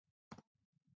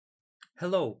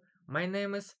Hello, my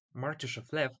name is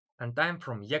Martyshevlev and I'm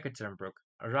from Yekaterinburg,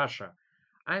 Russia.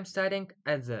 I'm studying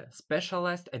at the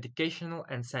Specialized Educational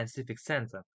and Scientific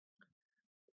Center.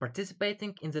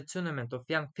 Participating in the tournament of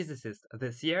young physicists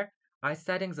this year, I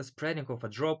studying the spreading of a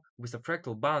drop with a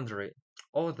fractal boundary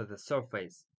over the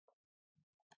surface.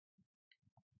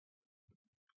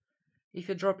 If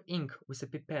you drop ink with a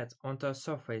pipette onto a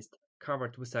surface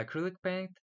covered with acrylic paint,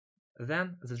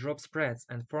 then the drop spreads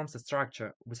and forms a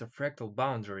structure with a fractal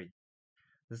boundary.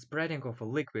 The spreading of a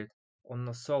liquid on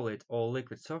a solid or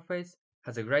liquid surface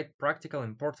has a great practical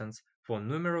importance for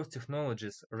numerous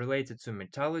technologies related to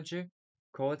metallurgy,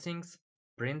 coatings,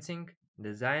 printing,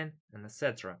 design, and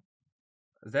etc.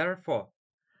 Therefore,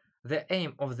 the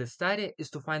aim of this study is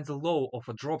to find the law of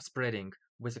a drop spreading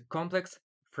with a complex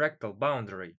fractal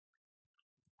boundary.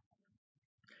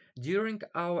 During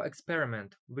our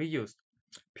experiment, we used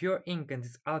pure ink and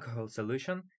its alcohol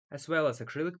solution, as well as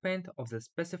acrylic paint of the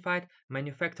specified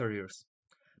manufacturers.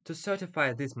 To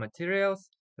certify these materials,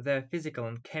 their physical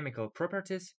and chemical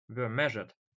properties were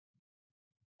measured.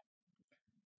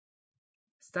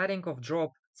 Studying of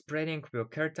drop spreading were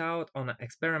carried out on an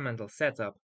experimental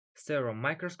setup, stereo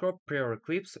microscope prior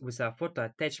eclipse with a photo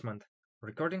attachment.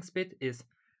 Recording speed is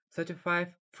 35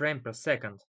 frames per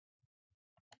second.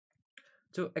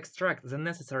 To extract the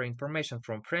necessary information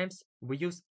from frames, we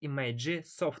use ImageG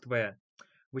software,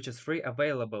 which is free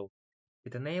available.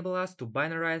 It enables us to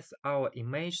binarize our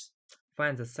images,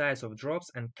 find the size of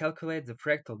drops, and calculate the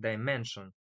fractal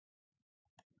dimension.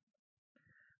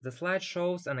 The slide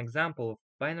shows an example of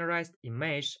binarized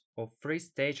image of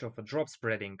first stage of a drop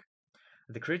spreading.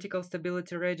 The critical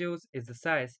stability radius is the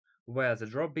size where the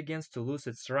drop begins to lose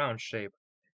its round shape.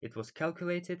 It was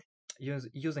calculated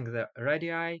using the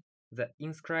radii, the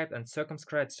inscribed and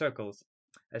circumscribed circles,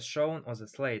 as shown on the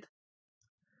slide.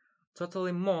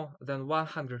 Totally more than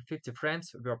 150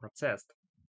 frames were processed.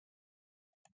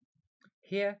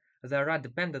 Here, there are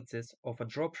dependencies of a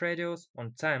drop radius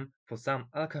on time for some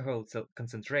alcohol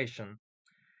concentration.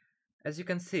 As you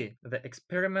can see, the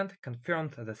experiment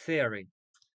confirmed the theory.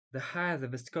 The higher the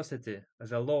viscosity,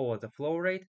 the lower the flow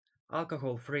rate.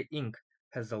 Alcohol-free ink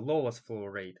has the lowest flow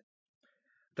rate.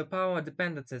 The power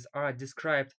dependencies are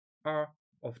described R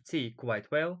of T quite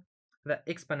well. The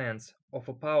exponents of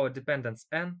a power dependence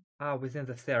N are within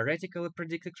the theoretically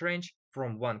predicted range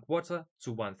from 1/4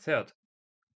 to 1/3.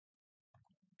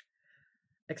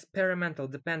 Experimental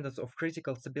dependence of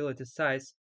critical stability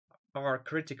size R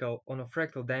critical on a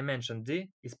fractal dimension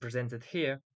D is presented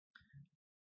here.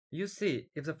 You see,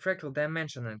 if the fractal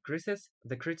dimension increases,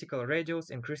 the critical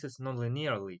radius increases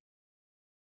nonlinearly.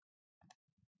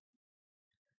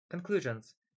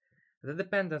 Conclusions. The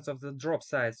dependence of the drop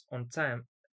size on time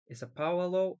is a power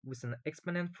law with an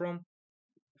exponent from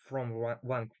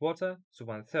 1/4 to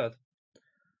 1/3.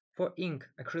 For ink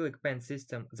acrylic paint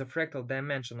system, the fractal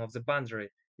dimension of the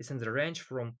boundary is in the range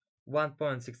from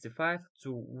 1.65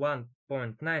 to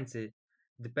 1.90,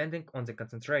 depending on the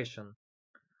concentration.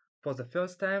 For the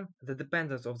first time, the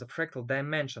dependence of the fractal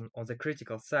dimension on the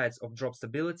critical size of drop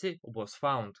stability was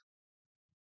found.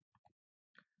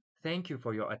 Thank you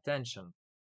for your attention.